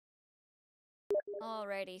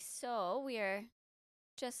Alrighty, so we are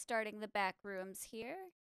just starting the back rooms here.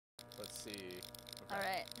 Let's see. Okay.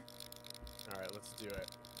 Alright. Alright, let's do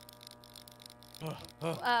it.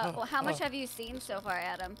 Well, how much have you seen so far,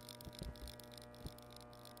 Adam?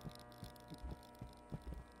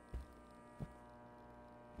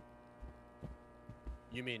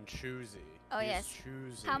 You mean Choosy. Oh, He's yes.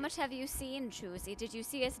 Choosy. How much have you seen, Choosy? Did you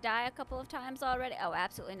see us die a couple of times already? Oh,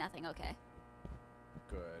 absolutely nothing. Okay.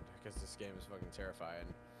 Good, because this game is fucking terrifying.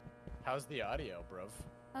 How's the audio, bruv?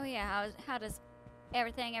 Oh, yeah. How does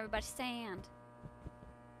everybody stand?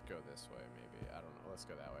 Go this way, maybe. I don't know. Let's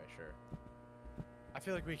go that way, sure. I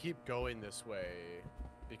feel like we keep going this way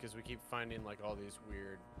because we keep finding, like, all these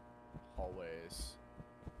weird hallways.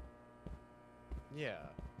 Yeah.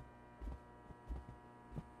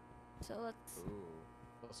 So let's... Ooh.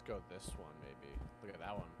 Let's go this one, maybe. Look at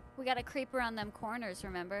that one. We gotta creep around them corners,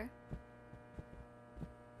 remember?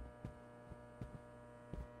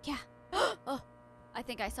 Yeah. Oh, I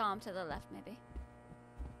think I saw him to the left, maybe.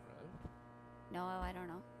 Really? No, I don't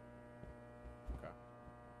know. Okay.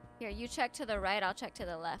 Here, you check to the right, I'll check to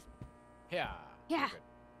the left. Yeah. Yeah. Good.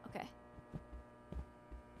 Okay.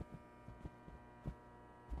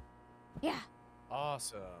 Yeah.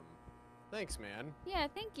 Awesome. Thanks, man. Yeah,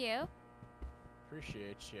 thank you.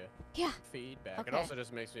 Appreciate you. Yeah. Feedback. Okay. It also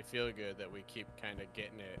just makes me feel good that we keep kind of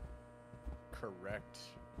getting it correct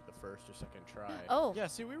the first or second try. Oh. Yeah,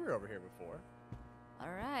 see, we were over here before. All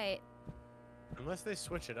right. Unless they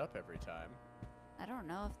switch it up every time. I don't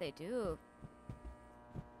know if they do.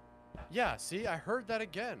 Yeah, see, I heard that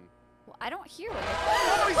again. Well, I don't hear what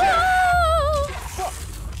Oh, he's there!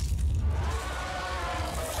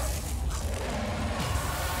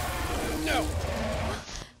 No!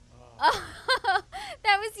 Oh,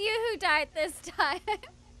 that was you who died this time.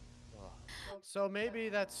 So maybe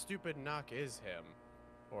that stupid knock is him.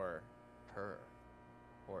 Or her.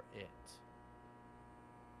 Or it.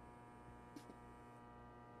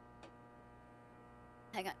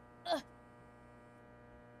 Hang on. Ugh.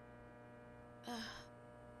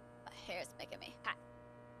 My hair's making me hot.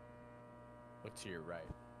 Look to your right.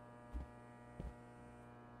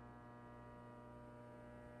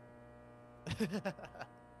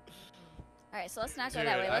 All right, so let's not go Dude,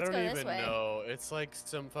 that way. Let's go I don't this even way. know. It's like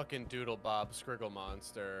some fucking doodle bob scriggle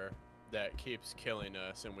monster that keeps killing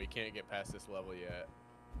us, and we can't get past this level yet.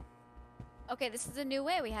 Okay, this is a new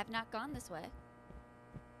way. We have not gone this way.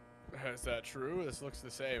 Is that true? This looks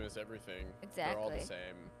the same as everything. Exactly. They're all the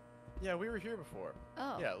same. Yeah, we were here before.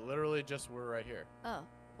 Oh. Yeah, literally just we're right here. Oh.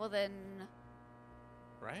 Well then,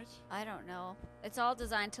 Right? I don't know. It's all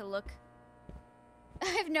designed to look. I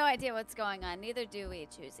have no idea what's going on. Neither do we,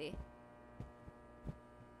 Choosy.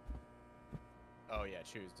 Oh yeah,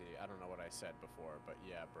 Tuesday. I don't know what I said before, but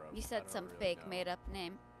yeah, bro. You said some fake made-up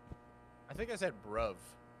name. I think I said bruv.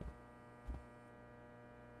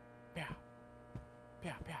 Yeah.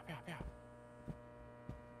 Yeah, yeah, yeah, yeah.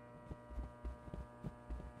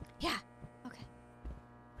 Yeah. Okay.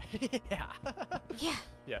 Yeah. Yeah.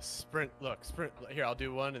 Yes, sprint. Look, sprint. Here, I'll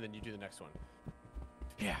do one, and then you do the next one.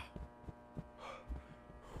 Yeah.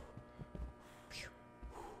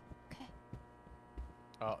 Okay.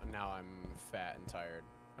 Oh, now I'm fat and tired.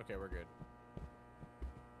 Okay, we're good.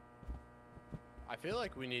 I feel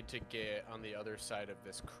like we need to get on the other side of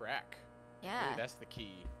this crack. Yeah. Maybe that's the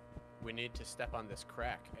key. We need to step on this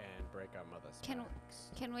crack and break our mother's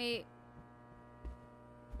backs. Can we?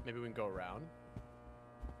 Maybe we can go around.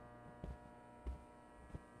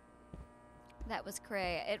 That was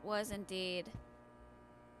cray. It was indeed.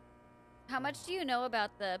 How much do you know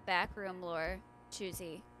about the backroom lore,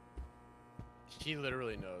 Choosy? He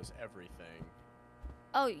literally knows everything.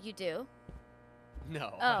 Oh, you do?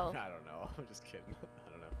 No, Oh. I don't know. I'm just kidding. I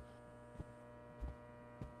don't know.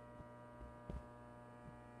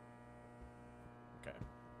 Okay.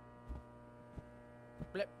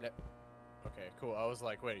 Blip, blip. Okay, cool. I was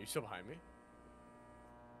like, wait, are you still behind me?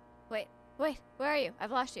 Wait, where are you?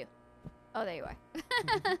 I've lost you. Oh, there you are.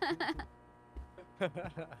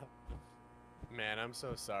 Man, I'm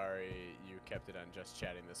so sorry you kept it on just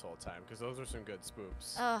chatting this whole time, because those were some good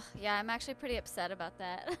spoops. Oh, yeah, I'm actually pretty upset about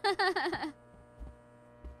that.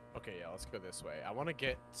 Okay, yeah, let's go this way. I want to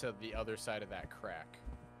get to the other side of that crack.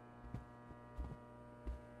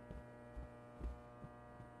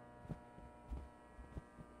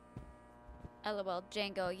 LOL,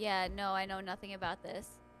 Django. Yeah, no, I know nothing about this.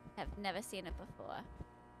 Have never seen it before.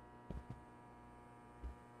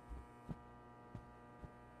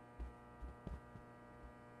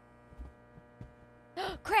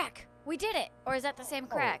 Crack! We did it! Or is that the same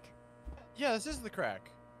crack? Yeah, this is the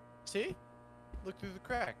crack. See? Look through the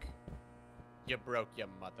crack. You broke your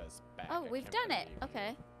mother's back. Oh, I we've can't done it. believe you.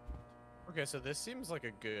 Okay. Okay, so this seems like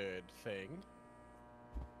a good thing.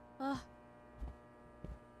 Oh,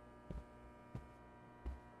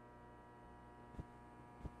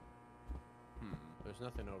 There's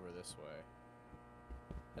nothing over this way.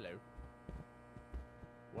 Hello.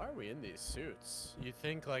 Why are we in these suits? You'd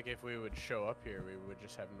think like if we would show up here, we would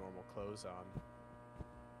just have normal clothes on.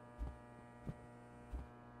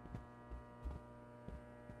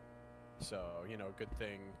 So, you know, good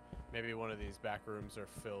thing maybe one of these back rooms are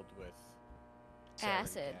filled with sarin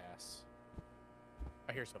Acid. gas.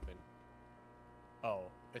 I hear something. Oh,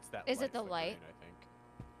 it's that Is light it the flickering, light? I think.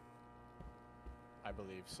 I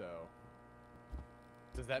believe so.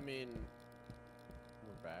 Does that mean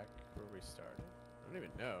we're back where we started? I don't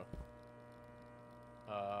even know.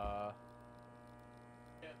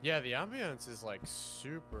 Yeah, the ambiance is like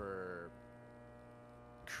super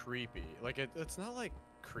creepy. Like it's not like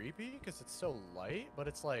creepy because it's so light, but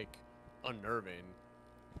it's like unnerving.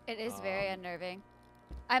 it is very unnerving.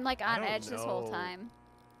 I'm like I on don't edge this whole know. time.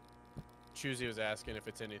 Choosy was asking if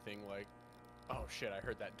it's anything like, oh shit, I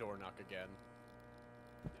heard that door knock again.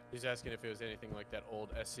 He's asking if it was anything like that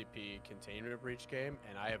old SCP containment breach game,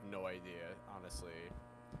 and I have no idea, honestly.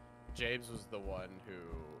 James was the one who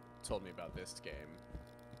told me about this game.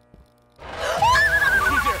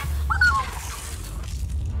 He's here.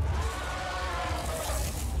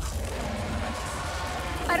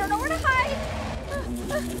 I don't know where to hide.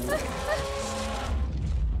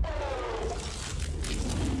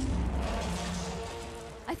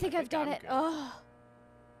 I think I've done I'm it. good. Oh.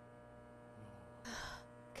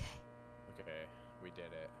 Okay. Okay, we did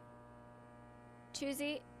it.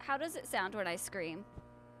 Choosy, how does it sound when I scream?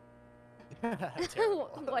 Terrible.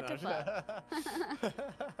 What the fuck?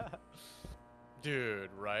 Dude,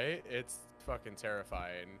 right? It's fucking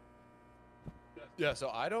terrifying. Yeah, so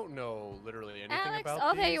I don't know literally anything Alex, about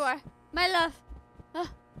oh, these. there you are. My love.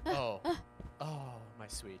 Oh. Oh, my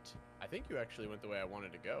sweet. I think you actually went the way I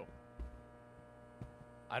wanted to go.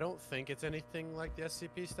 I don't think it's anything like the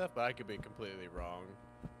SCP stuff, but I could be completely wrong.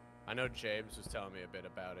 I know James was telling me a bit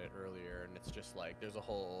about it earlier, and it's just like there's a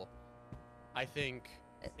whole... I think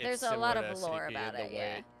There's it's a lot similar of to lore SCP in about the it,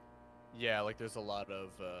 way- Yeah, like there's a lot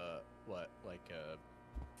of,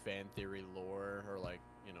 fan theory lore, or like,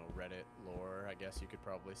 you know, Reddit lore, I guess you could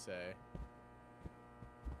probably say.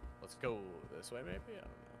 Let's go this way, maybe? I don't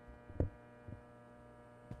know.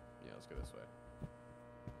 Yeah, let's go this way.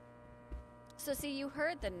 So see, you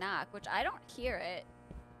heard the knock, which I don't hear it.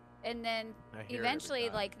 And then I hear it every eventually,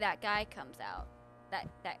 time. like, that guy comes out. That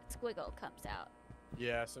squiggle comes out.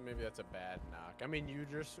 Yeah, so maybe that's a bad knock. I mean, you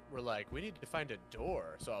just were like, we need to find a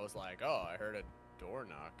door. So I was like, oh, I heard a door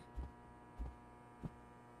knock.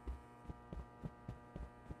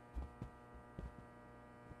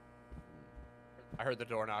 I heard the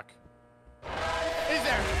door knock. He's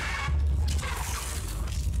there!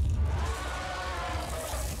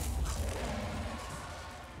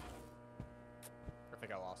 I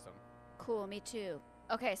think I lost him. Cool, me too.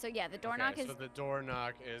 Okay, so yeah, the door knock is... So the door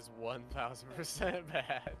knock is 1000%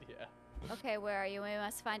 bad, yeah. Okay, where are you? We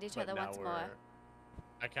must find each But other now once more.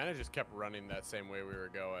 I kind of just kept running that same way we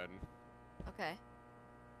were going. Okay.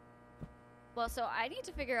 Well, so I need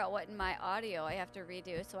to figure out what in my audio I have to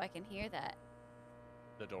redo so I can hear that.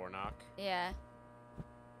 The door knock. Yeah.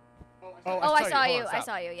 Oh, I saw Hold you. on, I stop.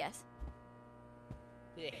 saw you, yes.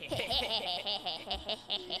 Yeah.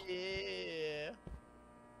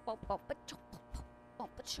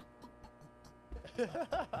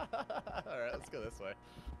 Alright, let's go this way.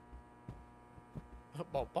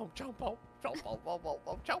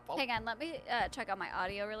 Hang on, let me check out my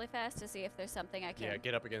audio really fast to see if there's something I can... Yeah,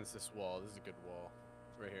 get up against this wall. This is a good wall.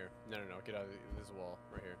 It's right here. No, get out of this wall.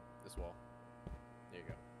 Right here. This wall. There you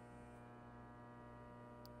go.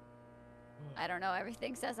 I don't know,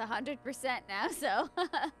 everything says 100% now, so...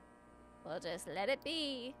 we'll just let it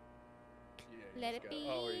be. Yeah, Let it be,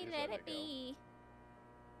 let it go. be.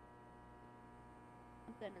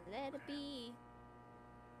 I'm gonna let it be.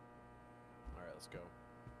 Alright, let's go.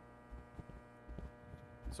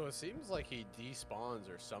 So it seems like he despawns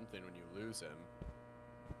or something when you lose him.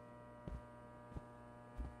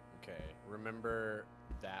 Okay, remember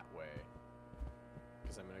that way.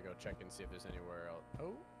 Because I'm gonna go check and see if there's anywhere else.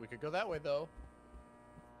 Oh, we could go that way though.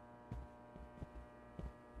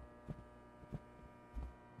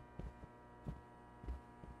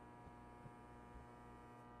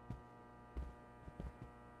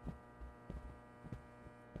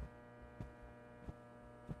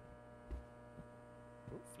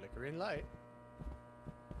 Ooh, flickering light.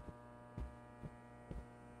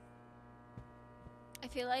 I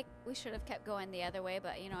feel like we should have kept going the other way,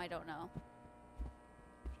 but, you know, I don't know.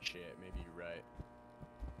 right.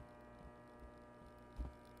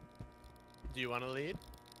 Do you want to lead?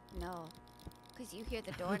 No, because you hear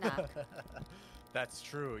the door knock. That's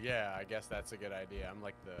true. Yeah, I guess that's a good idea. I'm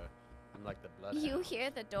like the bloodhound. You hear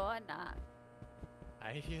the door knock.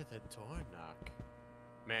 I hear the door knock.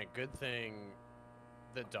 Man, good thing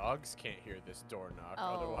the dogs can't hear this door knock.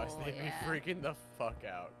 Oh, Otherwise, they'd be freaking the fuck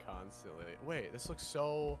out constantly. Wait, this looks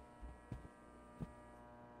so...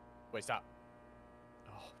 Wait, stop.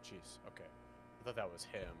 Oh, jeez. Okay. I thought that was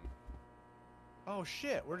him. Oh,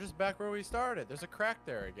 shit. We're just back where we started. There's a crack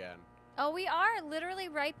there again. Oh, we are literally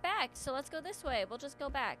right back. So let's go this way. We'll just go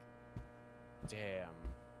back. Damn.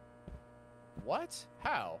 What?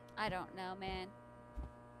 How? I don't know, man.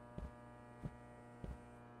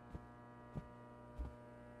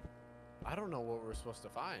 I don't know what we're supposed to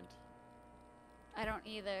find. I don't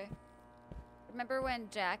either. Remember when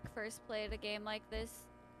Jack first played a game like this?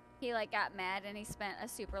 He like got mad and he spent a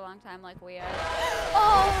super long time like we are.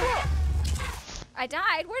 Oh! I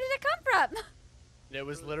died. Where did it come from? It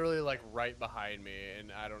was literally like right behind me,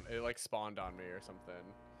 and it like spawned on me or something.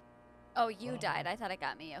 Oh, you died. I thought it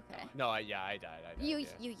got me. Okay. No, I died. You yeah.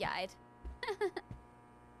 you died.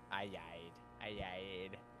 I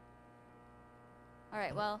died. All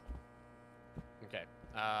right. Well, Okay.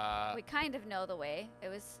 we kind of know the way. It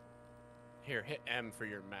was. Here, hit M for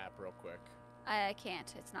your map real quick. I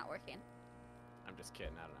can't. It's not working. I'm just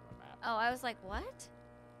kidding. I don't have a map. Oh, I was like, what?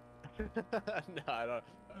 No, I don't.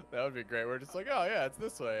 That would be great. We're just like, oh yeah, it's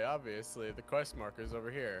this way. Obviously, the quest marker's over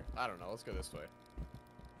here. I don't know. Let's go this way.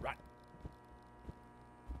 Right.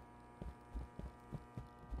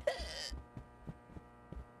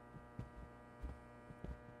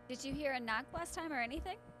 Did you hear a knock last time or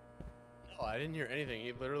anything? No, I didn't hear anything.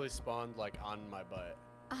 He literally spawned like on my butt.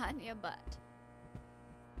 On your butt.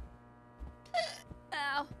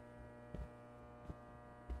 Ow.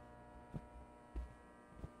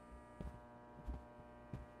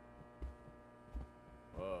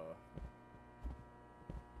 Whoa.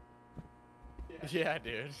 Yeah,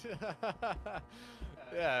 dude.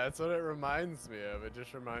 Yeah, that's what it reminds me of. It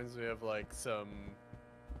just reminds me of like some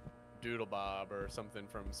Doodle Bob or something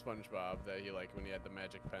from SpongeBob that he liked when he had the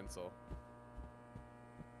magic pencil.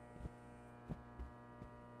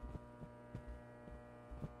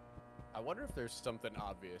 I wonder if there's something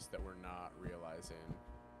obvious that we're not realizing.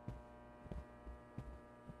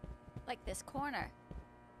 Like this corner.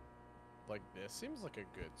 Like this seems like a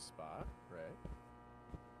good spot, right?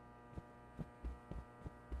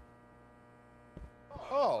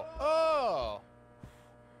 Oh! Oh!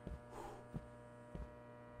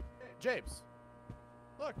 James!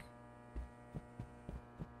 Look!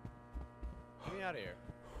 Get me out of here.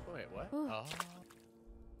 Wait, what? Ooh. Oh.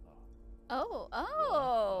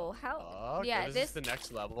 Oh, how? Oh, yeah, is this the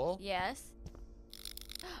next level? Yes.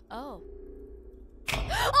 Oh.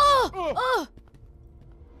 Oh! Oh!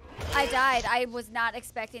 I died. I was not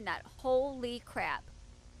expecting that. Holy crap.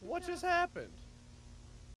 What just happened?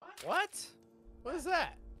 What? What is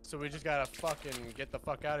that? So we just gotta fucking get the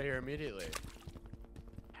fuck out of here immediately.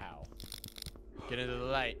 How? Get into the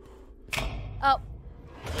light. Oh.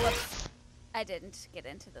 Whoops. I didn't get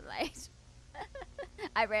into the light.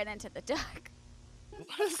 I ran into the dark.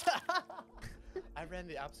 What is that? I ran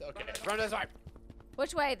the opposite. Okay, run this way.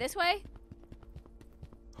 Which way? This way?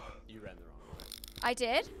 You ran the wrong way. I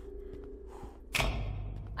did?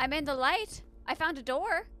 I'm in the light. I found a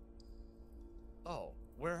door. Oh,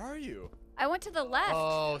 where are you? I went to the left.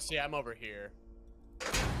 Oh, see, I'm over here.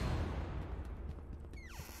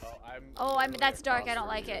 Oh, I'm. literally That's dark. I across don't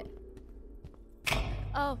from like you. it.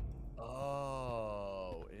 Oh.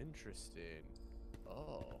 Oh, interesting.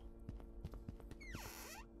 Oh.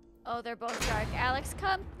 Oh, they're both dark. Alex,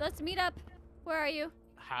 come. Let's meet up. Where are you?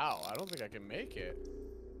 How? I don't think I can make it.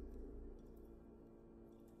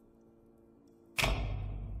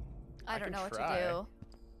 I don't can know what try. to do.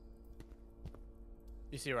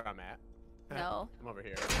 You see where I'm at? No. I'm over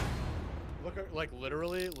here. Look, like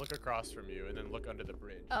literally, look across from you, and then look under the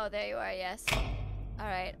bridge. Oh, there you are. Yes. All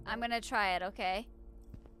right. I'm gonna try it. Okay.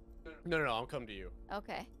 No, I'll come to you.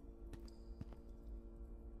 Okay.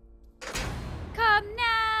 Come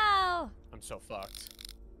now. I'm so fucked.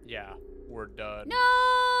 Yeah, we're done. No.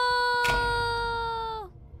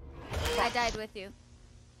 I died with you.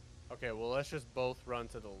 Okay, well, let's just both run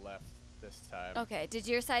to the left this time. Okay. Did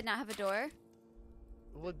your side not have a door?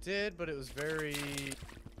 Well, it did, but it was very...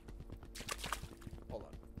 Hold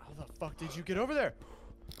on. How the fuck did you get over there?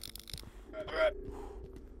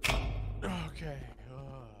 Okay.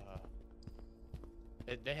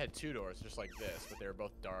 They had two doors, just like this, but they were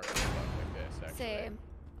both dark as fuck like this, actually. Same.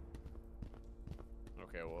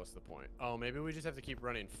 Okay, well, what's the point? Oh, maybe we just have to keep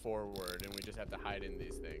running forward and we just have to hide in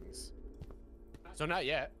these things. So not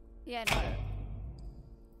yet. Yeah, no.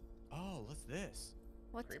 Oh, what's this?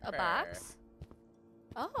 What's a Creeper. box?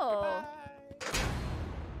 Oh. Goodbye.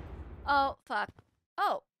 Oh, fuck.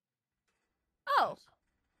 Oh. Oh. Nice.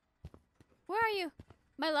 Where are you?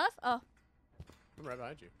 My love? Oh. I'm right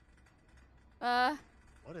behind you. Uh.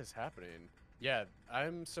 What is happening? Yeah,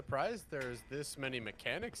 I'm surprised there's this many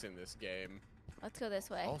mechanics in this game. Let's go this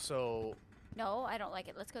way. Also, No, I don't like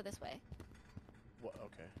it. Let's go this way. what?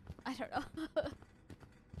 Okay. I don't know.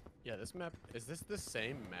 Yeah, this map, is this the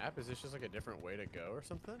same map? Is this just like a different way to go or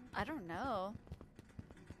something? I don't know.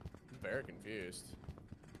 I'm very confused.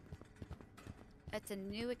 It's a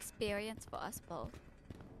new experience for us both.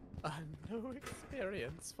 A new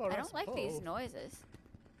experience for us I don't like these both. noises.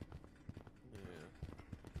 Yeah.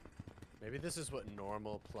 Maybe this is what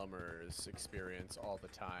normal plumbers experience all the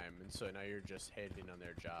time, and so now you're just hating on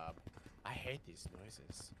their job. I hate these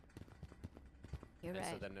noises. You're And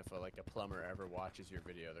right. so then if a plumber ever watches your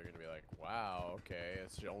video, they're gonna be like, "Wow, okay,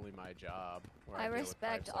 it's only my job." Where I deal with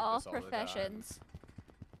respect pipes like all this the time." professions.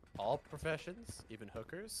 All professions, even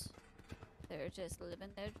hookers. They're just living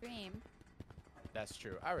their dream. That's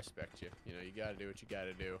true. I respect you. You know, you gotta do what you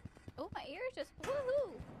gotta do. Oh, my ear just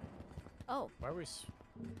woohoo. Oh, Why are we?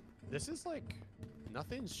 This is like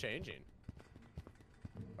nothing's changing.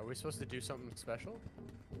 Are we supposed to do something special?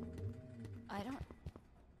 I don't.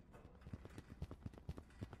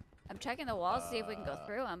 I'm checking the walls to see if we can go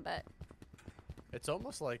through them, but It's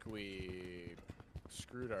almost like we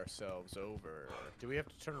screwed ourselves over. Do we have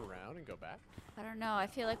to turn around and go back? I don't know. I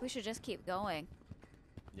feel like we should just keep going.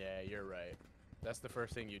 Yeah, you're right. That's the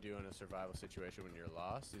first thing you do in a survival situation when you're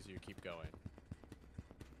lost, is you keep going.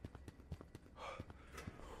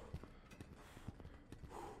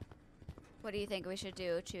 What do you think we should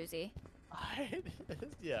do, Choosy?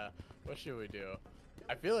 Yeah, what should we do?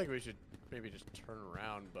 I feel like we should maybe just turn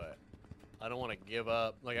around, but I don't want to give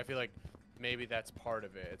up. Like, I feel like maybe that's part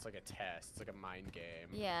of it. It's like a test. It's like a mind game.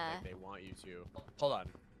 Yeah. Like, they want you to. Hold on.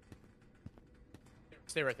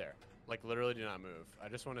 Stay right there. Like, literally do not move. I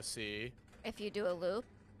just want to see. If you do a loop?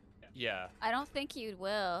 Yeah. I don't think you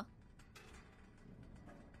will.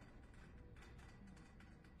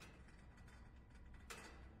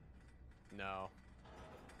 No.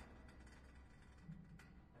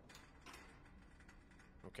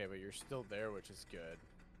 Okay, but you're still there, which is good.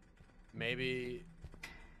 Maybe...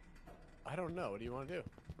 I don't know. What do you want to do?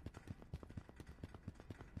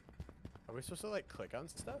 Are we supposed to, like, click on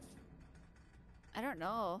stuff? I don't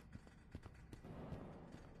know.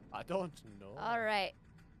 I don't know. All right.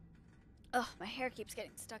 Ugh, my hair keeps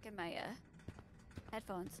getting stuck in my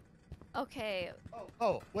headphones. Okay.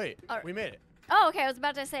 Oh, wait. Alright. We made it. Oh, okay. I was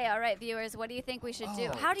about to say, all right, viewers, what do you think we should do?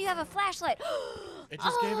 Oh. How do you have a flashlight? It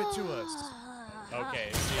just gave it to us. Okay,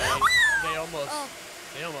 see, they almost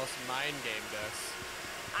mind gamed us.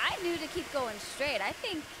 I knew to keep going straight. I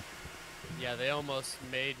think. Yeah, they almost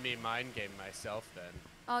made me mind game myself then.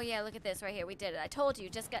 Oh yeah, look at this right here. We did it. I told you.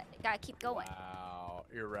 Just gotta keep going. Wow,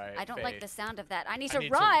 you're right. I don't like the Faith. sound of that. I need I to need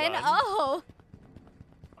to run. run. Oh.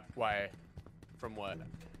 Why? From what?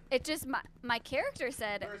 It just my character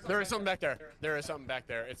said There is something back there. There is something back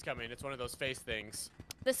there. It's coming. It's one of those face things.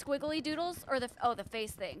 the squiggly doodles or the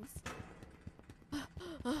face things.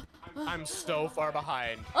 I'm so far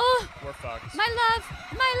behind. Oh, We're fucked. my love,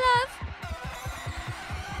 my love.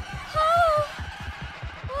 Oh,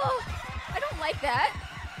 oh, I don't like that.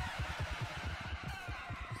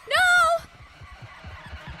 No.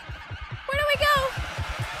 Where do we go?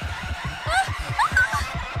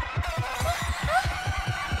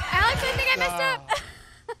 Alex, I think I messed up.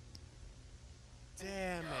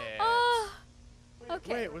 Damn it. Oh,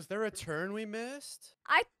 okay. Wait, was there a turn we missed?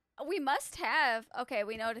 We must have. Okay,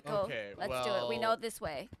 we know to go. Okay, Let's do it. We know well- this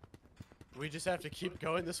way. We just have to keep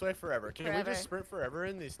going this way forever. Can we Forever. just sprint forever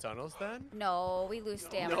in these tunnels then? No, we lose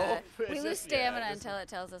stamina. Nope, We it's lose just- yeah, stamina just- until it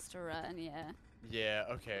tells us to run. Yeah. Yeah,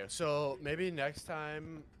 okay. So maybe next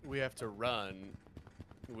time we have to run,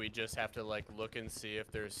 we just have to like look and see if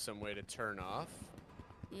there's some way to turn off.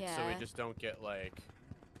 Yeah. So we just don't get like,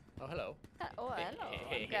 oh, hello. Oh, hello.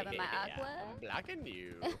 I'm grabbing my aqua. I'm blocking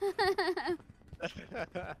you.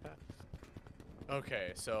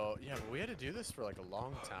 Okay, so yeah, but we had to do this for like a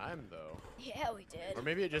long time though. Yeah, we did. Or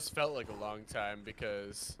maybe it just felt like a long time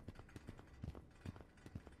because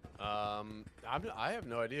I have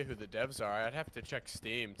no idea who the devs are. I'd have to check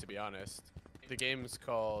Steam to be honest. The game's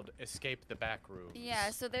called Escape the Backrooms. Yeah,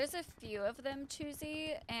 so there's a few of them,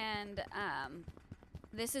 Choosy, and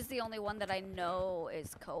this is the only one that I know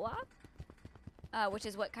is co-op, which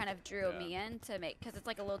is what kind of drew Yeah. me in to make, because it's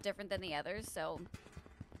like a little different than the others. So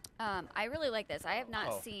I really like this. I have not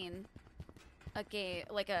Oh. seen a game,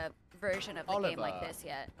 like a version of the game like Oliver. this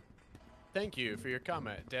yet. Thank you for your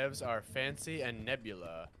comment. Devs are fancy and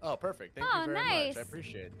nebula. Oh, perfect. Thank Oh, you very nice. much. I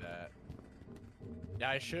appreciate that. Yeah,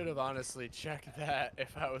 I should have honestly checked that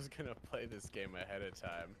if I was gonna play this game ahead of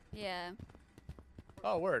time. Yeah.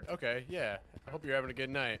 Oh, word. Okay, yeah. I hope you're having a good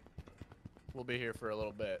night. We'll be here for a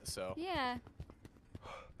little bit, so Yeah.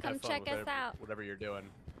 Come have fun check with us out. whatever you're doing.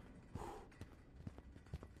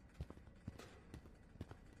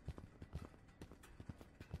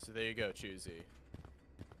 So there you go, Choosy.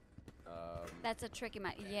 That's a tricky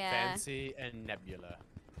mind. Yeah. Fancy and nebula.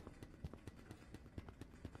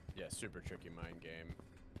 Yeah, super tricky mind game.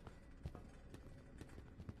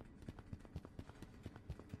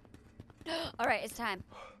 All right, it's time.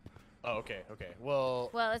 Oh, okay, okay. Well,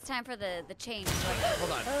 Well, it's time for the change.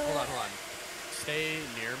 hold on. Stay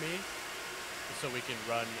near me so we can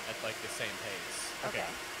run at like the same pace. Okay.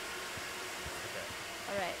 Okay.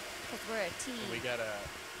 All right, because we're a team. We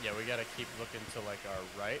gotta keep looking to like our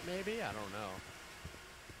right, maybe? I don't know.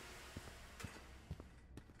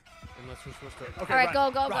 Unless we're supposed to. Okay. All right,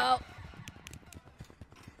 run, go. run.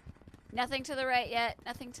 Nothing to the right yet.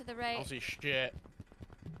 Nothing to the I right. don't see shit.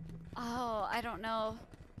 Oh, I don't know.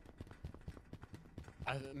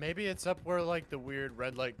 Maybe it's up where like the weird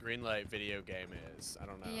red light, green light video game is. I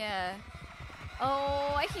don't know. Yeah.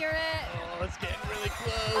 Oh, I hear it. Oh, it's getting really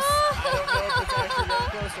close. I don't know if it's actually getting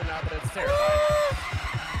close or not, but it's terrifying.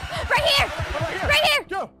 Right here! Right here!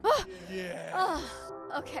 Go! Oh, Yeah. oh,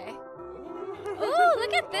 okay. Ooh,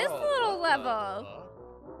 look at this little level.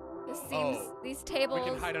 This seems, these tables. We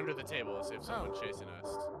can hide under the tables if someone's chasing us.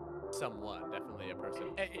 Someone, definitely a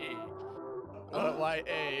person. Hey. Why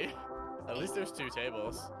A? At least there's 2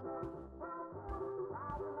 tables.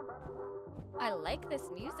 I like this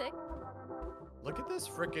music. Look at this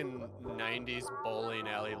freaking 90s bowling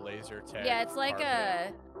alley laser tag. Yeah, it's like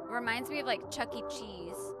carpet. reminds me of like Chuck E.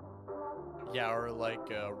 Cheese. Yeah, or like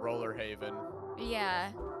Roller Haven.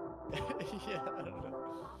 Yeah. Yeah, I don't know.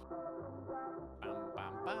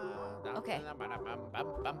 Okay.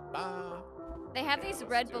 They have these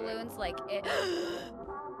red balloons like it.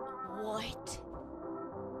 What?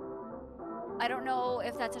 I don't know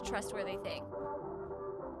if that's a trustworthy thing.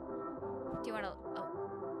 Do you want to? Oh.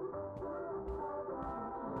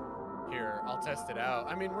 Here, I'll test it out.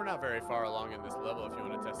 I mean, we're not very far along in this level if you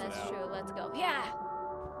want to test it out. That's true. Let's go. Yeah.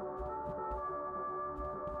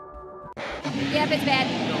 Yep, it's bad.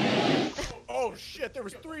 Oh shit, there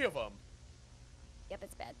was 3 of them. Yep,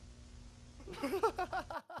 it's bad.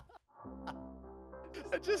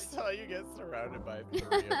 I just saw you get surrounded by 3 of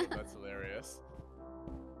them. That's hilarious.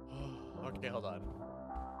 Okay, hold on.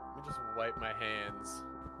 Let me just wipe my hands.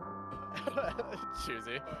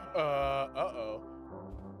 Choosy. Uh-oh.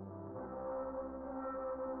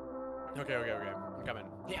 Okay. I'm coming.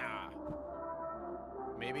 Yeah.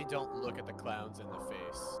 Maybe don't look at the clowns in the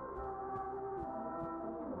face.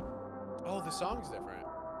 Oh, the song's different.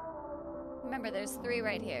 Remember, there's 3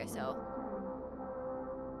 right here, so.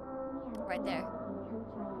 Right there.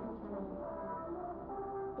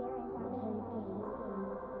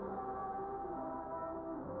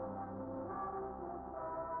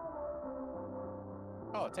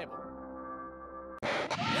 Oh, a table.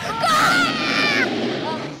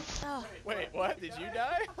 Oh. Wait, what? Did you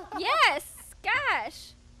die? Yes!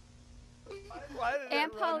 Gosh! Why did it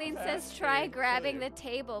Aunt run Pauline says past try me? grabbing the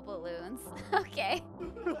table balloons. Okay.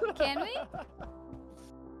 Can we?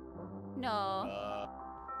 No.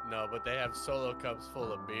 No, but they have solo cups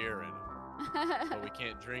full of beer in them. But we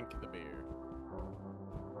can't drink the beer.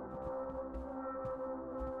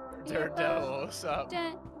 Daredevil, what's up?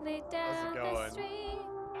 Gently down the going? street.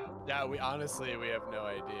 Yeah, we have no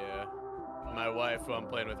idea. My wife, who I'm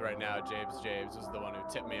playing with right now, James, was the one who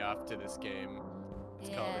tipped me off to this game. It's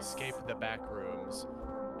called Escape the Backrooms.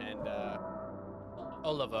 And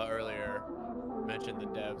Oliva earlier mentioned the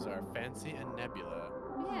devs are Fancy and Nebula.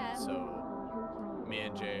 Yeah. So me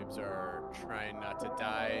and James are trying not to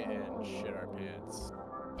die and shit our pants.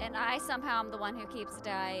 And I somehow am the one who keeps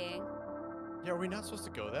dying. Yeah, are we not supposed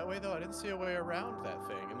to go that way though? I didn't see a way around that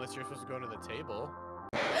thing, unless you're supposed to go into the table.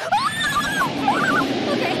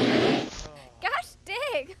 Okay. Gosh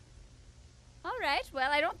dang. All right.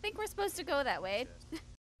 Well, I don't think we're supposed to go that way.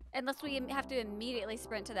 Unless we have to immediately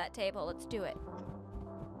sprint to that table. Let's do it.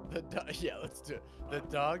 Yeah, let's do it. The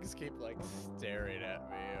dogs keep like staring at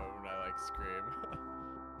me when I like scream.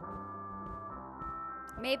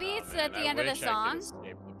 Maybe Oh, it's man, at the I end of the wish I could song.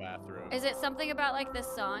 escape the bathroom. Is it something about like the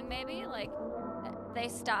song maybe? Like they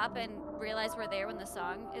stop and realize we're there when the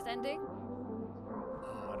song is ending?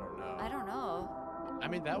 Oh, I don't know. I don't know. I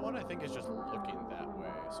mean, that one I think is just looking that way,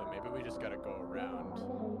 so maybe we just gotta go around.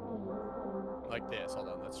 Like this. Hold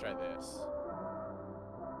on, let's try this.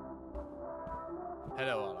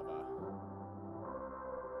 Hello, Oliver.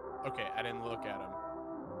 Okay, I didn't look at him.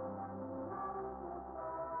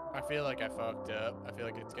 I feel like I fucked up. I feel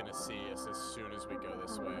like it's gonna see us as soon as we go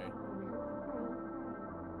this way.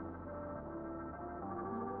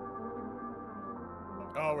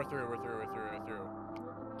 Oh, we're through.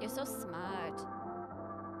 You're so smart.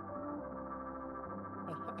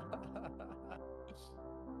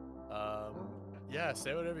 Yeah,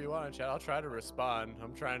 say whatever you want in chat. I'll try to respond.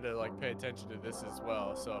 I'm trying to like pay attention to this as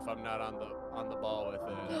well. So if I'm not on the ball with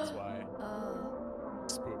it, that's why. Oh.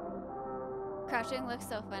 Spook. Crouching looks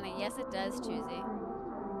so funny. Yes, it does, Choosy.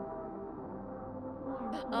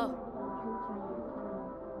 Oh.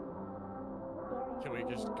 Can we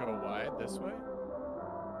just go wide this way?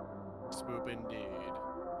 Spoop indeed.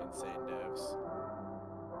 Insane devs.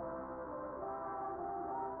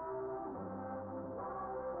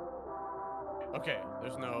 Okay,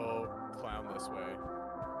 there's no clown this way.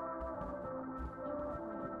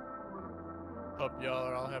 Hope y'all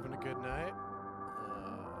are all having a good night.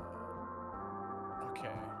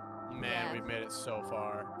 Okay. Man, Yeah. we've made it so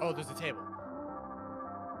far. Oh, there's a table.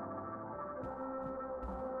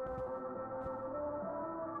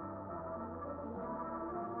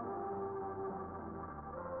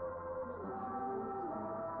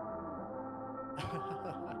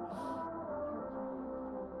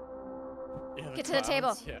 Yeah, Get to the table.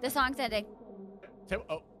 clowns, yeah. The song's ending. Table.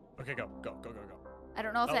 Oh, okay, go. I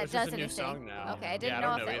don't know if Oh, that it's just does a new anything. song now. Okay, I Yeah, didn't I know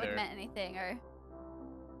don't if know that would either. meant anything or.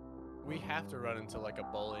 We have to run into like a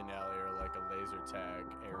bowling alley or like a laser tag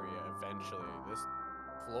area eventually. This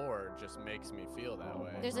floor just makes me feel that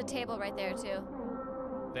way. There's a table right there too.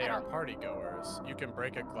 They I are don't- party goers. You can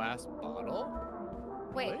break a glass bottle?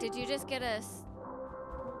 Wait, Really? did you just get a?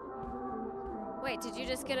 Wait, did you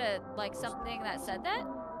just get a like something that said that?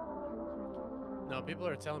 No, people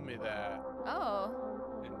are telling me that Oh.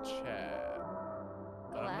 in chat.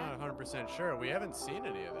 But Glass? I'm not 100% sure. We haven't seen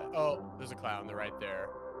any of that. Oh, there's a clown. They're right there.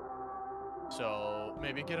 So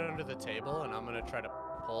maybe get under the table and I'm going to try to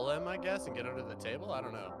pull him, I guess, and get under the table? I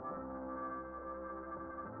don't know.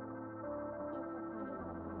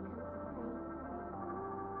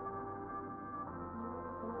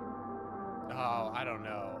 Oh, I don't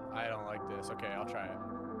know. I don't like this. Okay, I'll try it.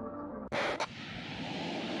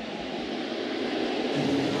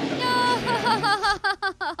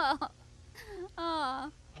 No!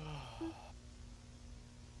 Oh.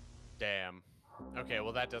 Damn. Okay,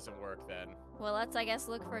 well that doesn't work then. Well, let's I guess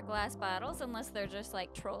look for glass bottles unless they're just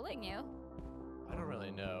like trolling you. I don't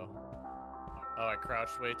really know. Oh, I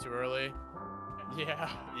crouched way too early? Yeah,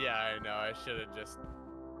 I know. I should have just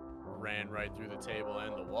ran right through the table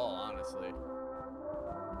and the wall, honestly.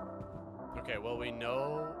 Okay, well we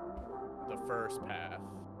know the first path.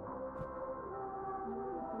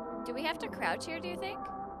 Do we have to crouch here, do you think?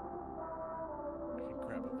 I can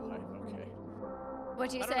grab a pipe, okay.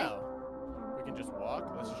 What'd you I say? don't know. We can just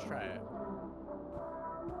walk? Let's just try it.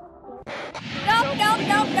 No.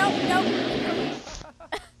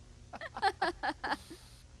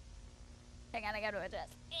 Hang on, I gotta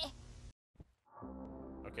adjust.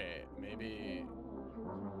 Okay, maybe...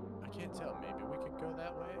 I can't tell. Maybe we could go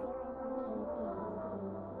that way?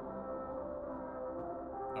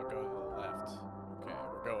 I'll go to the left. Okay,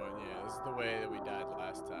 we're going. Yeah, this is the way that we died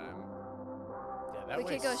last time. Yeah, that We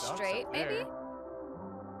way could go sucks straight, up maybe? there.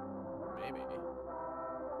 Maybe.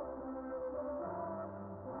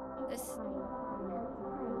 This.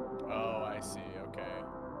 Oh, I see. Okay.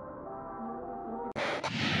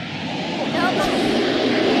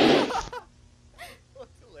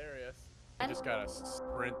 That's hilarious. I just gotta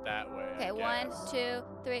sprint that way. Okay, I 1, guess. 2,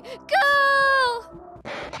 3, go!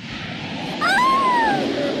 Ah!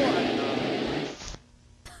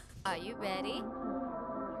 Are you ready?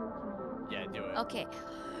 Yeah, do it. Okay.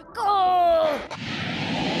 Go!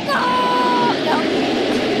 Go! No.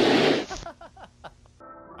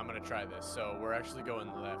 I'm gonna try this. So we're actually going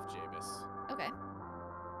left, Jabus. Okay.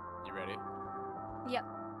 You ready? Yep.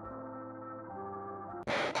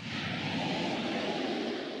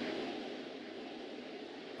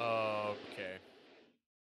 Okay.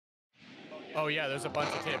 Oh yeah, there's a bunch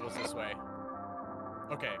of tables this way.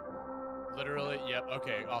 Okay. Literally, yep,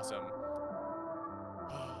 okay, awesome.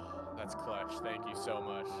 That's clutch, thank you so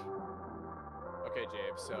much. Okay,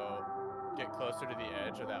 Jabe, so get closer to the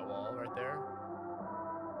edge of that wall right there.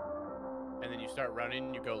 And then you start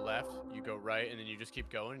running, you go left, you go right, and then you just keep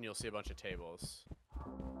going and you'll see a bunch of tables.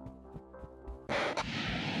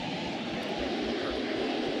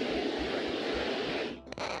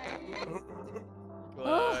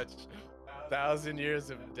 Clutch. 1,000 years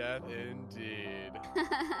of death, indeed.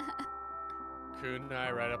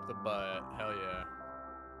 Kunai right up the butt. Hell yeah.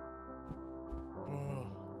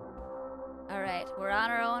 All right, we're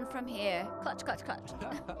on our own from here. Clutch, clutch, clutch.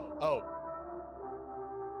 Oh.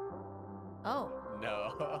 Oh.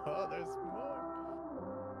 No. There's more.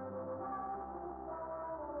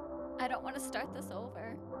 I don't want to start this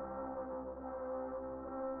over.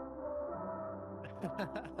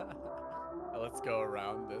 Let's go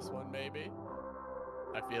around this one, maybe.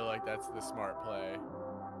 I feel like that's the smart play.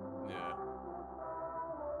 Yeah.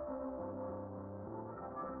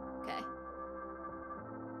 Okay.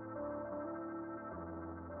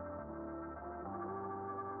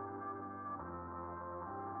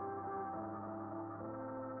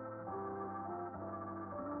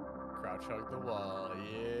 Crouch hug the wall.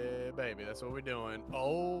 Yeah, baby. That's what we're doing.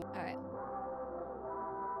 Oh. All right.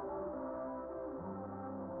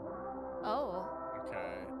 Oh.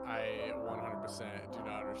 Okay. I 100% do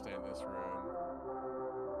not understand this room.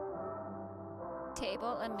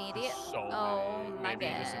 Table immediate. There's so Oh many. my Maybe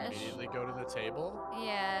gosh. just immediately go to the table?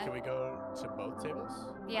 Yeah. Can we go to both tables?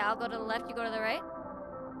 Yeah, I'll go to the left, you go to the right.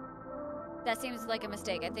 That seems like a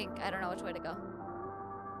mistake. I don't know which way to go.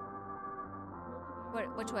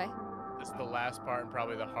 Which way? This is the last part and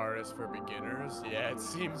probably the hardest for beginners. Yeah, it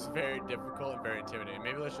seems very difficult and very intimidating.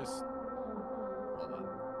 Maybe let's just... Hold on.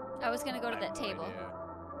 I was gonna go to I that have no table. idea.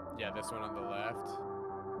 Yeah, this one on the left.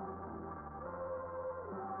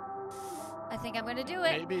 I think I'm gonna do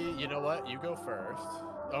it. Maybe, you know what? You go first.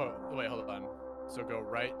 Oh, wait, hold on. So go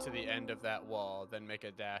right to the end of that wall, then make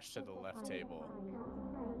a dash to the left table.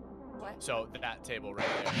 What? So that table right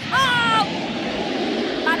there. Oh!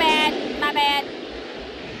 My bad. My bad.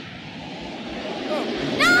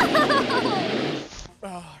 No!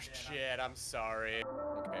 Oh, shit. I'm sorry.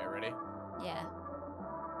 Okay, ready? Yeah.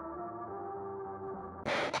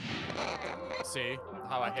 See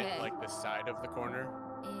how I Okay. hit, like, the side of the corner?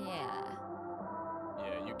 Yeah.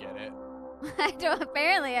 Yeah, you get it. I don't.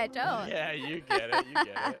 Apparently, I don't. Yeah, you get it. You get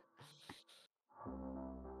it.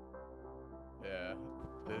 Yeah.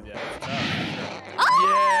 Yeah, it's tough. Oh!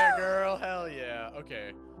 Yeah, girl. Hell yeah.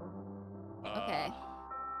 Okay. Okay.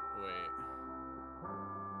 Wait.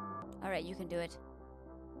 All right, you can do it.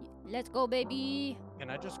 Let's go, baby. Can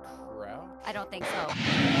I just crouch? I don't think so.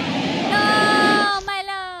 No, my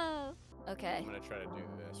love. Okay. I'm gonna try to do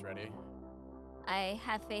this. Ready? I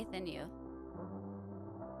have faith in you.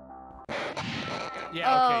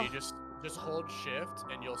 Yeah. Okay. Oh. You just hold shift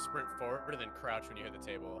and you'll sprint forward and then crouch when you hit the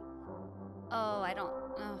table. Oh, I don't.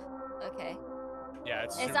 Oh, okay. Yeah,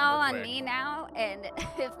 it's It's super all on quick. me now, and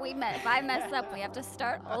if I mess up, we have to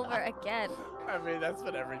start over again. I mean, that's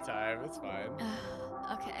been every time. It's fine.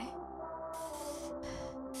 Okay.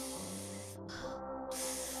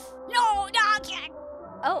 No, I can't.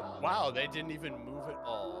 Oh. Wow, they didn't even move at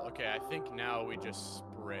all. Okay, I think now we just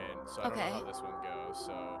sprint. So I don't Okay. know how this one goes.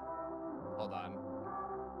 So hold on.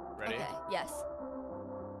 Ready? Okay. Yes.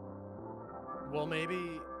 Well,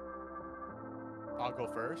 maybe I'll go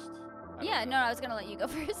first. I Yeah. don't No, know. I was gonna let you go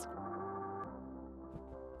first.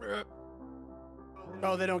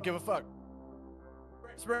 Oh, they don't give a fuck.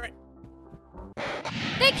 Sprint.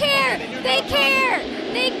 They care. They care.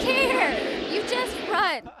 They care. You just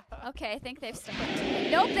run. Okay, I think they've stopped.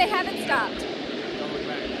 Nope, they haven't stopped. Don't look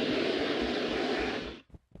back.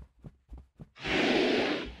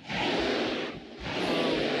 Oh,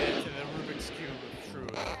 we made it to the Rubik's Cube of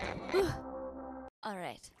truth. All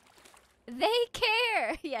right. They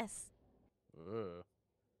care. Yes. Ugh.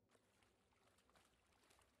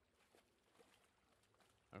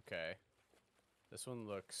 Okay. This one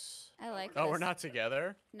looks... I like Oh, this. we're not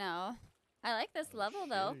together? No. I like this level,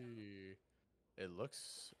 though. Shitty. It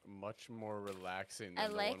looks much more relaxing I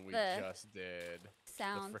than the like one we the just did.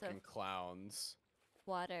 Sounds The of freaking clowns.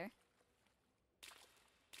 water.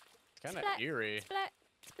 It's kind of Splat. eerie. Splat.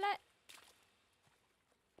 Splat.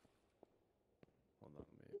 Hold on,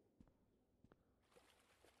 wait.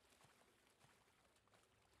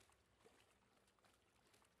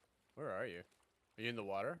 Where are you? Are you in the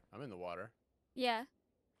water? I'm in the water. Yeah.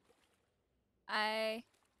 I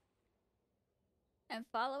am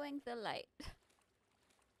following the light.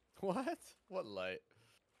 What? What light?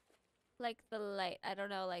 Like the light. I don't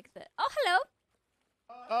know, like the... Oh, hello.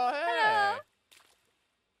 Oh, hey!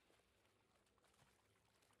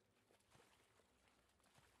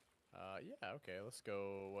 Hello. Yeah, okay, let's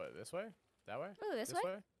go, what, this way? That way? Ooh, this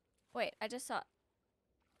way? Wait, I just saw...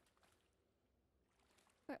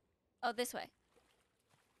 Where? Oh, this way.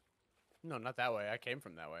 No, not that way. I came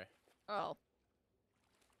from that way. Oh.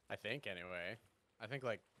 I think, anyway. I think,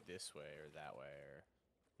 like, this way or that way or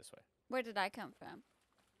this way. Where did I come from?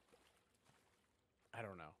 I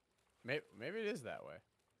don't know. Maybe it is that way.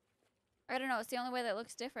 I don't know. It's the only way that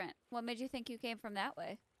looks different. What made you think you came from that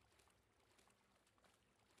way?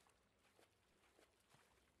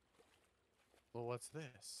 Well, what's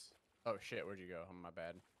this? Oh shit, where'd you go? Oh, my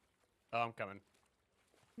bad. Oh, I'm coming.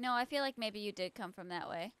 No, I feel like maybe you did come from that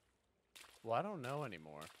way. Well, I don't know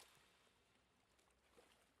anymore.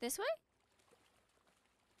 This way?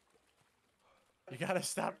 You gotta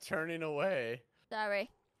stop turning away. Sorry.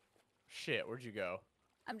 Shit, where'd you go?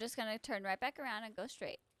 I'm just gonna turn right back around and go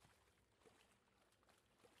straight.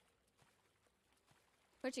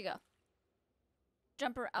 Where'd you go?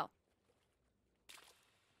 Jump around. Oh.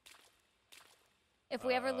 If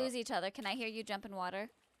we ever lose each other, can I hear you jump in water?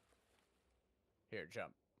 Here,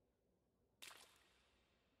 jump.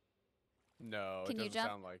 No, Can it you doesn't jump?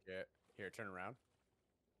 sound like it. Here, turn around.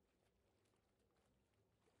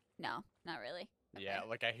 No, not really. Yeah, Okay.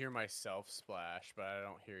 like I hear myself splash, but I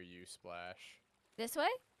don't hear you splash. This way?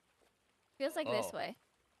 Feels like this Oh. way.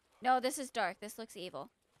 No, this is dark. This looks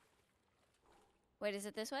evil. Wait, is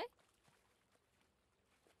it this way?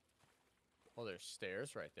 Well, there's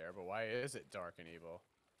stairs right there, but why is it dark and evil?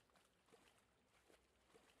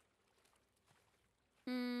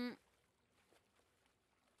 Hmm.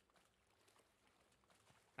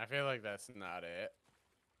 I feel like that's not it.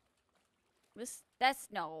 That's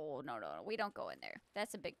no. We don't go in there.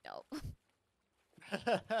 That's a big no.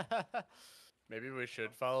 Maybe we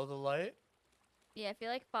should follow the light? Yeah, I feel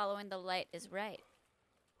like following the light is right.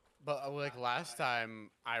 But like last time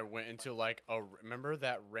I went into like remember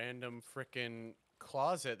that random freaking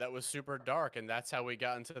closet that was super dark and that's how we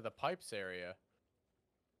got into the pipes area.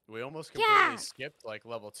 We almost completely Yeah. skipped like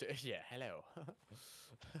level 2. Yeah, hello.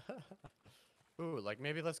 Ooh, like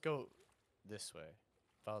maybe let's go this way.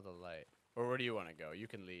 Follow the light. Or where do you want to go? You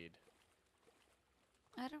can lead.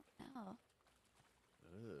 I don't know.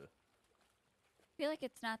 Ugh. I feel like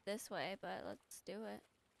it's not this way, but let's do it.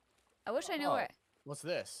 I wish I knew Oh, where. what's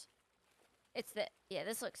this? It's the. Yeah,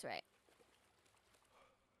 this looks right.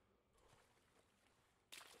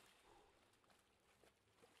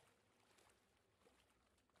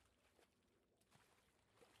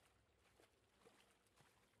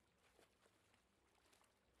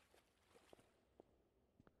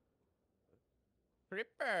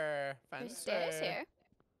 Creeper. There's stairs Fancy. here.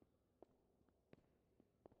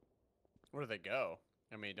 Where do they go?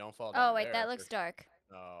 I mean, don't fall Oh down wait, there. that looks dark.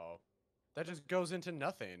 Oh. That just goes into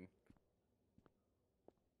nothing.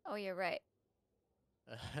 Oh, you're right.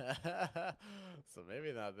 So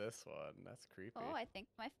maybe not this one. That's creepy. Oh, I think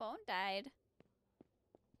my phone died.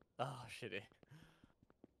 Oh, shitty.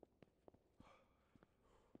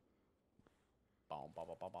 Bom, bom,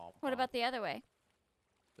 bom, bom, bom, What bom. about the other way?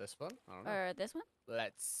 This one? I don't know. Or this one?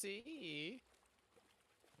 Let's see.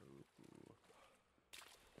 Ooh.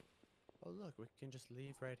 Oh, look, we can just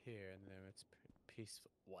leave right here, and then it's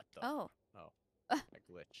peaceful. What the? Oh. Oh, I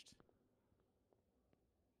glitched.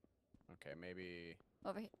 Okay, maybe.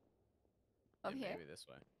 Over here. Over here? Maybe this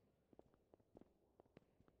way.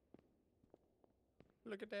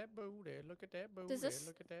 Look at that booty. Look at that booty. Does this-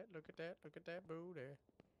 Look at that. Look at that. Look at that booty.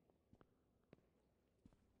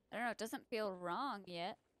 I don't know. It doesn't feel wrong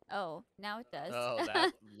yet. Oh, now it does. Oh,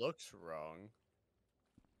 that looks wrong.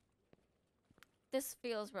 This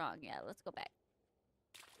feels wrong. Yeah, let's go back.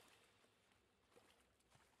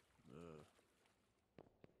 Ugh.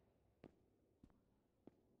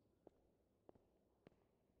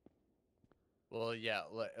 Well, yeah,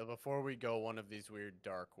 before we go one of these weird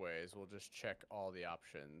dark ways, we'll just check all the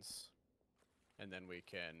options. And then we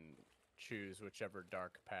can choose whichever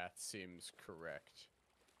dark path seems correct.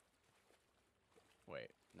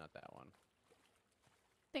 Wait, not that one.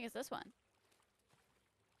 I think it's this one.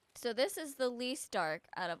 So this is the least dark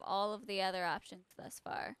out of all of the other options thus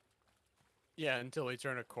far. Yeah, until we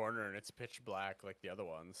turn a corner and it's pitch black like the other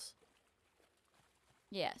ones.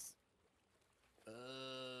 Yes.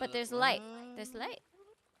 But there's light. There's light.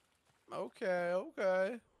 Okay,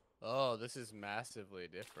 okay. Oh, this is massively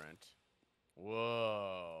different.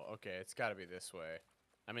 Whoa. Okay, it's got to be this way.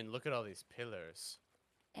 I mean, look at all these pillars.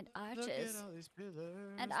 And Look at arches. all these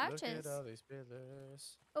pillars. And Look arches. at all these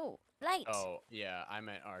pillars. Oh, light. Oh, yeah, I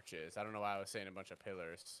meant arches. I don't know why I was saying a bunch of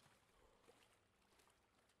pillars.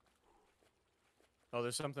 Oh,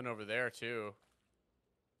 there's something over there, too.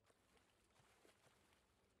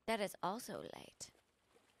 That is also light.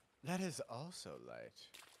 That is also light.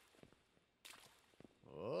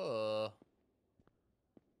 Oh.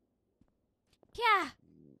 Yeah.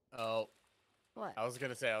 Oh, What? I was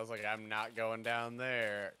gonna say, I was like, I'm not going down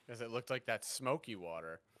there. Because it looked like that smoky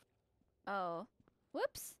water. Oh.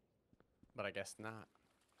 Whoops. But I guess not.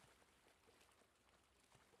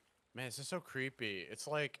 Man, this is so creepy. It's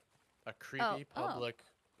like a Oh, creepy oh, public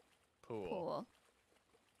pool. pool.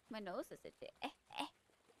 My nose is itchy.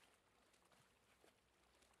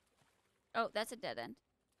 Oh, that's a dead end.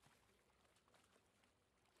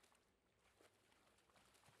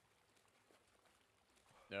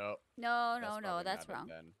 No, No, that's no, no, probably that's not it wrong.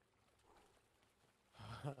 then.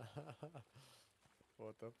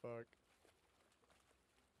 What the fuck?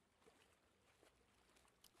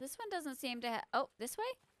 This one doesn't seem to have. Oh, this way?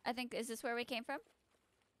 I think, is this where we came from?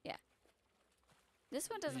 Yeah. This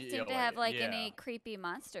one doesn't seem to have, like, yeah. any creepy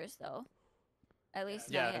monsters, though. At least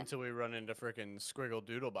Yeah, not yet. until we run into frickin' Squiggle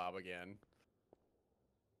Doodle Bob again.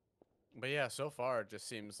 But yeah, so far it just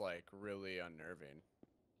seems like really unnerving.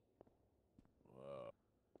 Whoa.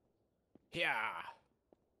 Yeah.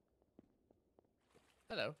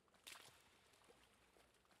 Hello.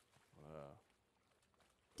 Whoa.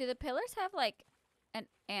 Do the pillars have, like, an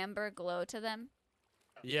amber glow to them?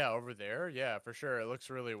 Yeah, over there? Yeah, for sure. It looks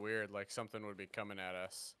really weird, like something would be coming at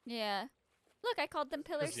us. Yeah. Look, I called them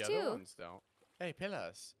 'Cause pillars, the too. other ones don't. Hey,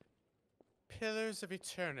 pillars. Pillars of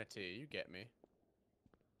eternity. You get me.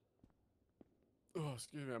 Oh,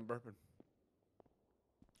 excuse me, I'm burping.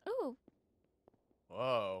 Ooh.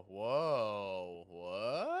 Whoa, whoa,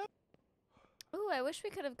 what? Ooh, I wish we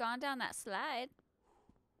could have gone down that slide.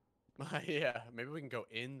 Yeah, maybe we can go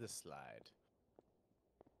in the slide.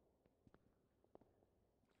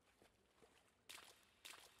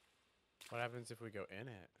 What happens if we go in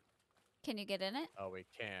it? Can you get in it? Oh, we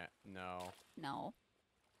can't. No. No.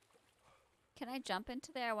 Can I jump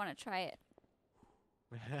into there? I want to try it.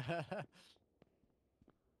 Go ahead.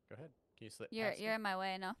 Can you slip You're past me? in my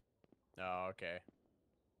way, no? Oh, okay.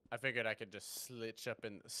 I figured I could just slitch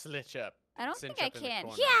up. I don't cinch think I up in the can.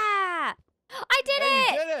 corner. Yeah! I did Hey,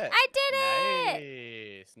 it! you did it! I did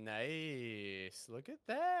it! Nice, nice. Look at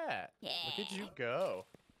that. Yeah. Look at you go.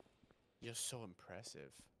 You're so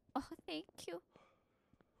impressive. Oh, thank you.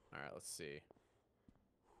 All right, let's see.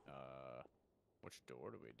 Which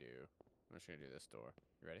door do we do? I'm just gonna do this door.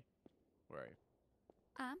 You ready? Where are you?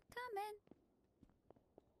 I'm coming.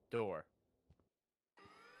 Door.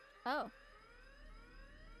 Oh.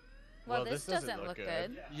 Well, this doesn't look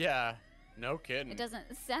good. Yeah. No kidding. It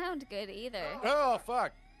doesn't sound good either. Oh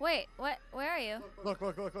fuck! Wait, what? Where are you? Look!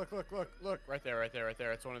 Right there!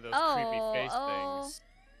 It's one of those Oh, creepy face oh. things.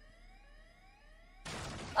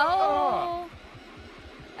 Oh!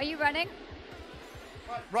 Are you running?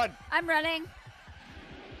 Run! I'm running.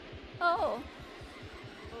 Oh.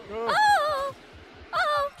 Oh! Oh!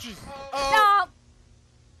 Oh! Jeez. No!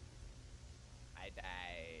 I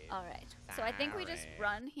died. All right. So I think we just Sorry.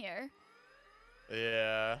 run here.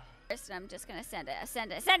 Yeah. First, I'm just gonna send it.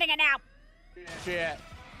 Sending it now. Shit.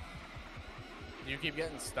 You keep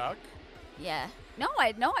getting stuck? Yeah. No,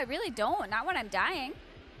 I really don't. Not when I'm dying.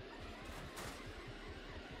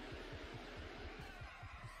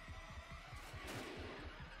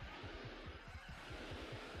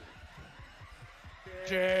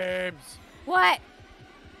 James! What?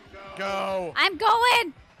 Go! I'm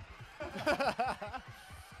going.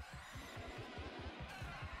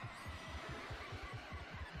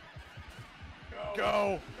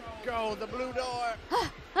 Go! Go! The blue door!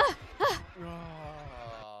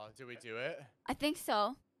 Oh, did we do it? I think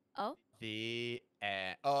so. Oh, The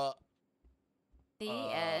end. the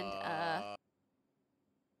end.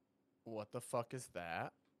 What the fuck is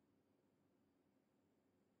that?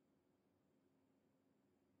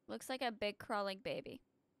 Looks like a big crawling baby.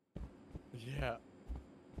 Yeah.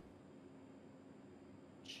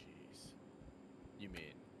 Jeez. You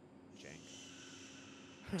mean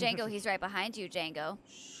Django? Django, he's right behind you, Django.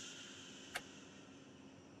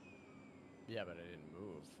 Yeah, but I didn't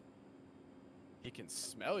move. He can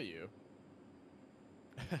smell you.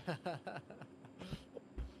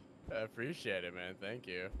 I appreciate it, man. Thank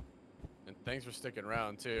you. And thanks for sticking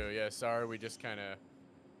around, too. Yeah, sorry we just kind of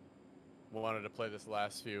wanted to play this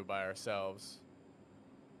last few by ourselves.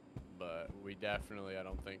 But we definitely, I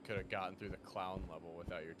don't think, could have gotten through the clown level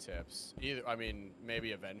without your tips. Either, I mean,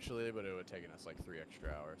 maybe eventually, but it would have taken us like 3 extra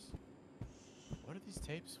hours. What are these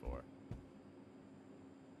tapes for?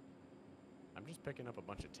 I'm just picking up a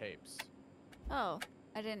bunch of tapes. Oh,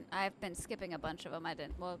 I've been skipping a bunch of them. I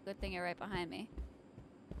didn't. Well, good thing you're right behind me.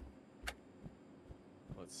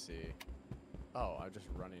 Let's see. Oh, I'm just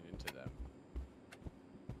running into them.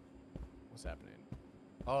 What's happening?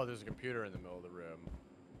 Oh, there's a computer in the middle of the room.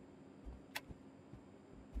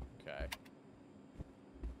 Okay.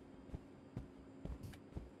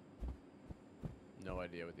 No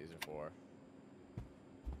idea what these are for.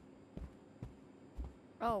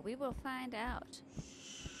 Oh, we will find out.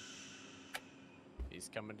 He's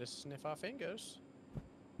coming to sniff our fingers.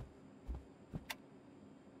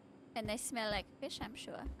 And they smell like fish, I'm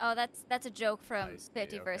sure. Oh, that's a joke from I see,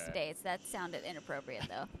 51st okay. Dates. That sounded inappropriate,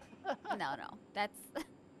 though. No, that's...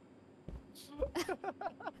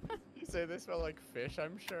 You say they smell like fish,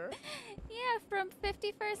 I'm sure? Yeah, from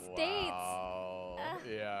 51st Dates. Wow.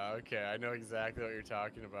 Yeah, okay. I know exactly what you're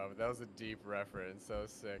talking about, but that was a deep reference. That was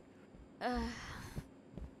sick.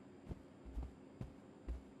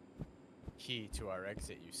 Key to our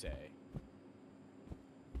exit, you say?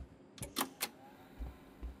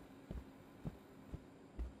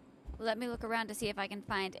 Let me look around to see if I can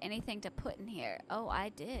find anything to put in here. Oh, I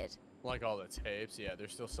did. Like all the tapes? Yeah,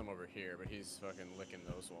 there's still some over here, but he's fucking licking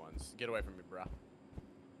those ones. Get away from me, brah.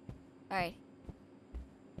 Alright.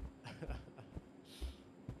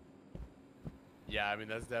 Yeah, I mean,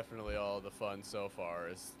 that's definitely all the fun so far,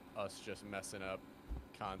 is us just messing up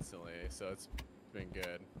constantly, so it's been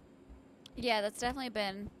good. Yeah, that's definitely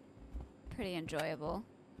been pretty enjoyable.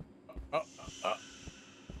 Oh,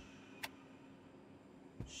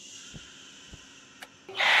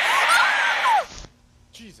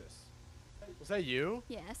 Jesus. Was that you?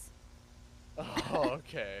 Yes. Oh,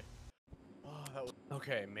 okay. Oh, that was...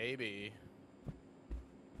 Okay, maybe.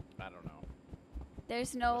 I don't know.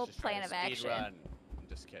 There's no Let's just try plan to of speed action. run. I'm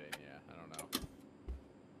just kidding, yeah. I don't know.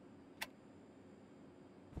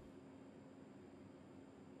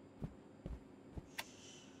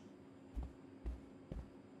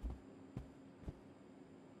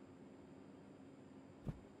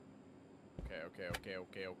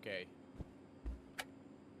 Okay.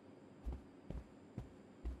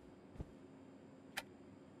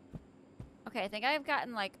 Okay, I think I've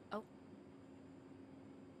gotten like... Oh.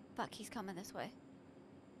 Fuck, he's coming this way.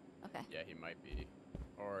 Okay. Yeah, he might be.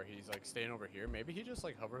 Or he's like staying over here. Maybe he just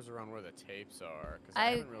like hovers around where the tapes are. Cause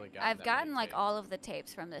I haven't really gotten I've that gotten many like tapes. all of the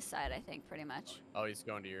tapes from this side, I think, pretty much. Oh, he's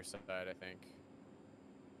going to your side, I think.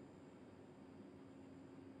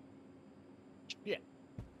 Yeah.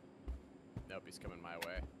 Nope, he's coming my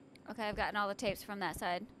way. Okay, I've gotten all the tapes from that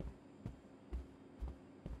side.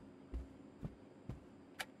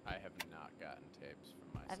 I have not gotten tapes from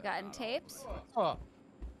my side. I've gotten not all of tapes? them. Oh.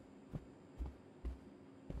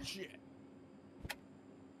 Shit.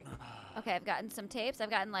 Okay, I've gotten some tapes. I've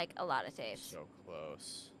gotten like a lot of tapes. So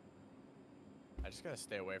close. I just gotta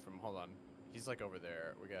stay away from him. Hold on. He's like over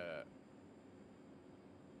there. We gotta...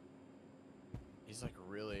 He's like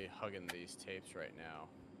really hugging these tapes right now.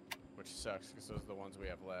 Which sucks because those are the ones we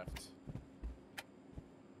have left.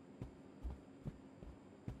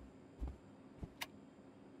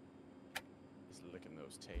 He's licking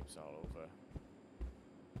those tapes all over.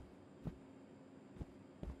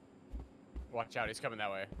 Watch out, he's coming that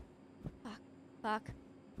way. Fuck.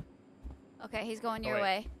 Okay, he's going your wait.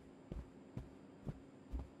 way.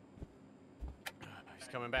 He's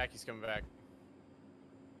coming back,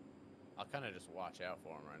 I'll kind of just watch out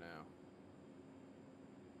for him right now.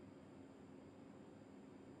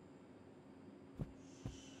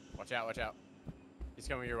 Watch out. He's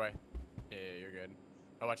coming your way. Yeah, you're good.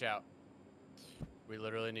 Oh, watch out. We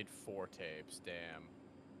literally need 4 tapes, damn.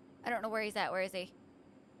 I don't know where he's at. Where is he?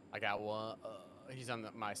 I got one. He's on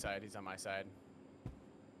my side. He's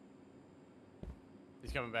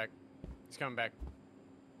coming back.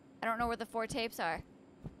 I don't know where the 4 tapes are.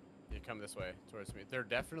 You come this way towards me. They're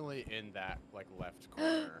definitely in that like left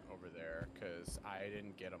corner over there, cause I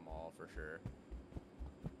didn't get them all for sure.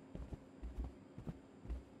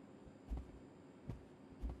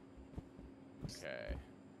 Okay.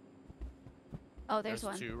 Oh, there's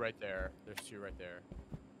one. 2 right there.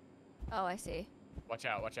 Oh, I see. Watch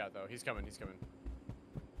out though. He's coming.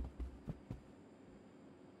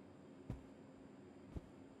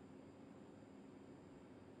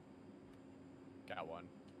 Got one.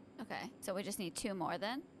 Okay, so we just need 2 more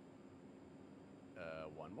then?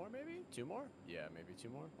 1 more maybe? 2 more? Yeah, maybe 2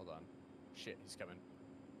 more. Hold on. Shit, he's coming.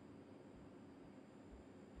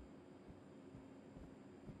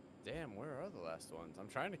 Damn, where are the last ones? I'm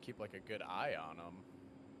trying to keep like a good eye on them.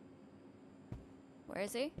 Where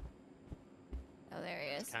is he? Oh, there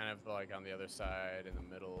he is. Kind of like on the other side, in the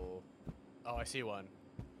middle. Oh, I see one.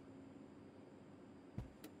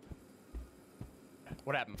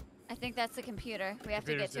 What happened? I think that's the computer. We have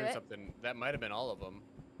to get Computer's to doing it. something. That might have been all of them.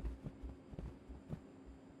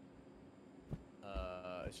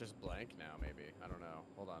 It's just blank now, maybe. I don't know.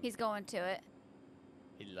 Hold on. He's going to it.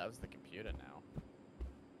 He loves the computer now.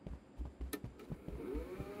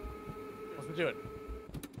 What's he doing?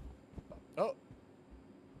 Oh!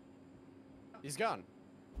 He's gone.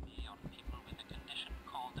 On people with a condition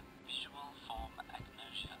called visual form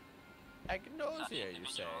agnosia. Agnosia, you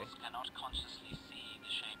say? Individuals cannot consciously see the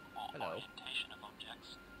shape or Hello. orientation of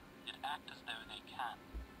objects, yet act as though they can.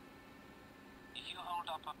 If you hold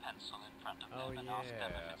hold up a pencil in front of Oh, them and ask them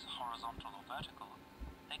if yeah. it's horizontal or vertical,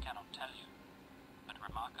 they cannot tell you. But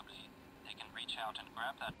remarkably, they can reach out and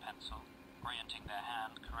grab that pencil, orienting their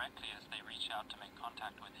hand correctly as they reach out to make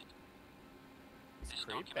contact with it. It's This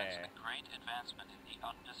creepy. documents the great advancement in the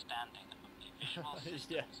understanding of the visual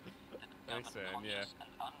Yeah. systems that Thanks, govern man, yeah. conscious and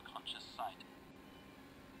unconscious sight.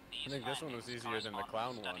 I think this one was easier than the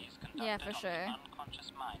clown one. Yeah, for sure. Clown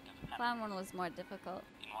Clown one was more difficult.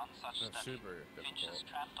 In one such That's study, super finches difficult.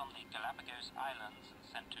 trapped on the Galapagos Islands and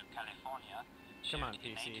sent to California Come on, showed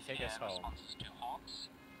PC, innate take fear us home. responses to hawks,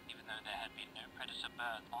 even though there had been no predator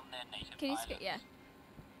bird on their native Can you islands. yeah.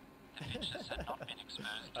 The finches had not been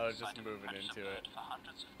exposed to I was the just sight of a moving predator into bird it. for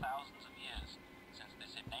hundreds of thousands of years since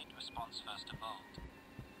this innate response first evolved,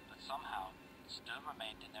 but somehow it still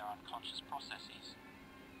remained in their unconscious processes.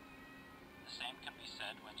 The same can be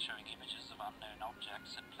said when showing images of unknown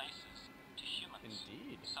objects and places to humans.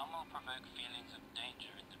 Indeed. Some will provoke feelings of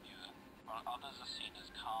danger in the viewer, while others are seen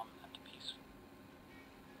as calm and peaceful.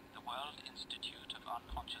 The World Institute of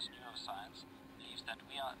Unconscious Neuroscience believes that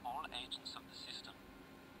we are all agents of the system.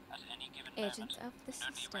 At any given Agents moment, of the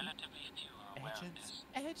only system. relatively few are aware of this.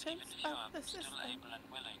 Even fewer are still able and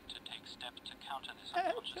willing to take steps to counter this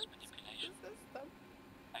unconscious manipulation.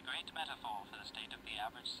 A great metaphor for the state of the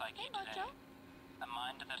average psyche today. A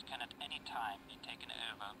mind that can at any time be taken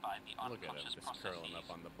over by the Look at him, unconscious just processes curling up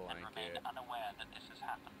on the and remain blanket. unaware that this has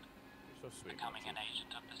happened. You're so sweet. Becoming an Mochi.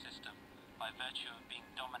 agent of the system by virtue of being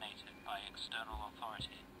dominated by external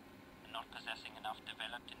authority and not possessing enough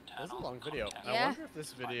developed internal That's a long video. context. I Yeah. wonder if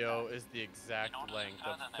this video is the exact In order to length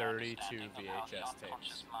of further their 32 understanding of how the VHS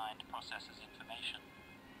unconscious tapes. mind processes information,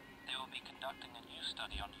 they will be conducting a new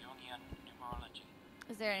study on Jungian numerology.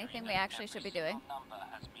 Is there anything we actually should be doing? Every single number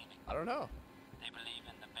has meaning. I don't know. They believe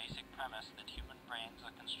in the basic premise that human brains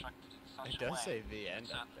are constructed in such It a does way say the that end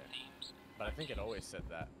up certain there. themes But I think it always said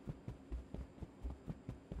that.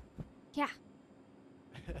 Yeah.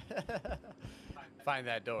 Find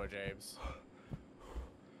that door, James.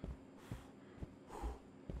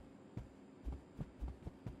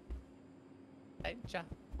 Danger.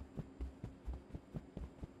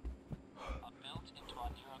 are built into our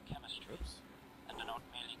neurochemistry Oops. and are not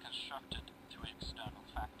merely constructed through external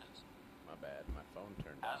factors. My bad. My phone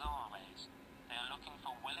turned As off. always, they are looking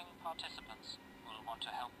for willing participants who will want to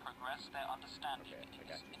help progress their understanding Okay, I in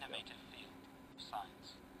got this you, innovative field of science.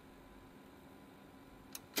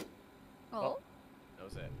 Oh. That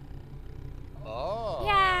was it. Oh.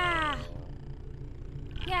 Yeah.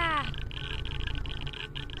 Yeah.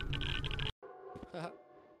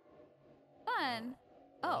 Fun.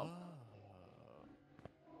 Oh.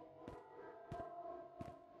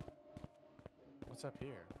 What's up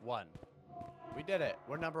here? 1. We did it.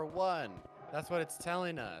 We're number 1. That's what it's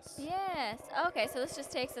telling us. Yes. Okay, so this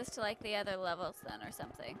just takes us to like the other levels then or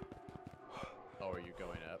something. Oh, are you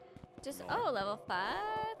going up? Just No. oh, level 5,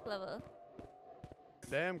 level.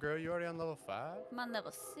 Damn, girl, you already on level 5? I'm on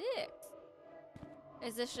level 6.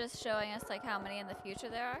 Is this just showing us like how many in the future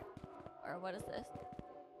there are, or what is this?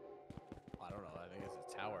 I don't know. I think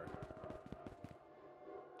it's a tower.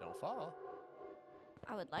 Don't fall.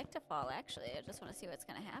 I would like to fall actually. I just want to see what's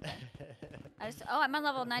gonna happen. I'm on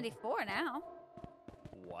level 94 now,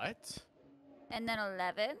 What? and then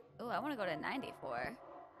 11. Oh, I want to go to 94.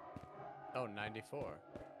 Oh, 94.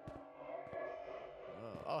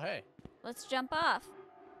 Oh, hey. Let's jump off.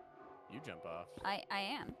 You jump off. I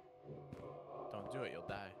am. Don't do it. You'll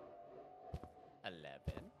die.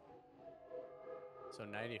 11. So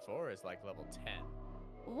 94 is like level 10.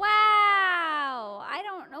 Wow! I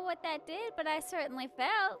don't know what that did, but I certainly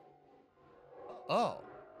fell. Oh.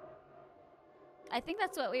 I think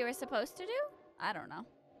that's what we were supposed to do. I don't know.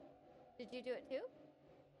 Did you do it too?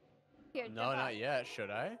 Here, No, jump not off. yet.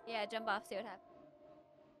 Should I? Yeah, jump off. See what happens.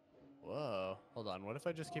 Whoa. Hold on. What if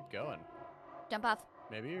I just keep going? Jump off.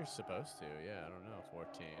 Maybe you're supposed to. Yeah, I don't know.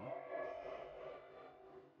 14.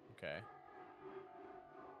 Okay.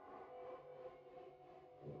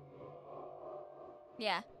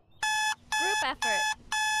 Yeah. Group effort.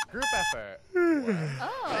 Group effort. What?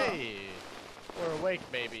 Oh. Hey. We're awake,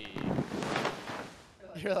 baby.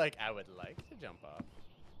 You're like, I would like to jump off.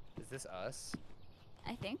 Is this us?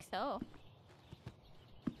 I think so.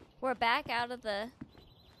 We're back out of the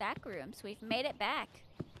back rooms. We've made it back.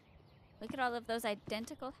 Look at all of those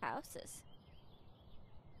identical houses.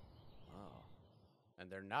 Oh. And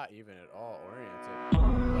they're not even at all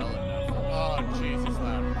oriented well enough. Oh, Jesus,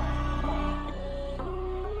 loud.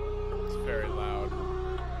 It's very loud.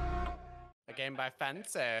 A game by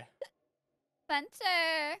Fancy.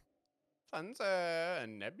 Fencer. Fancy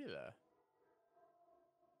and Nebula.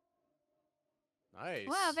 Nice.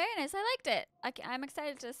 Wow, very nice. I liked it. I'm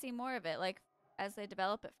excited to see more of it, like as they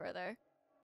develop it further.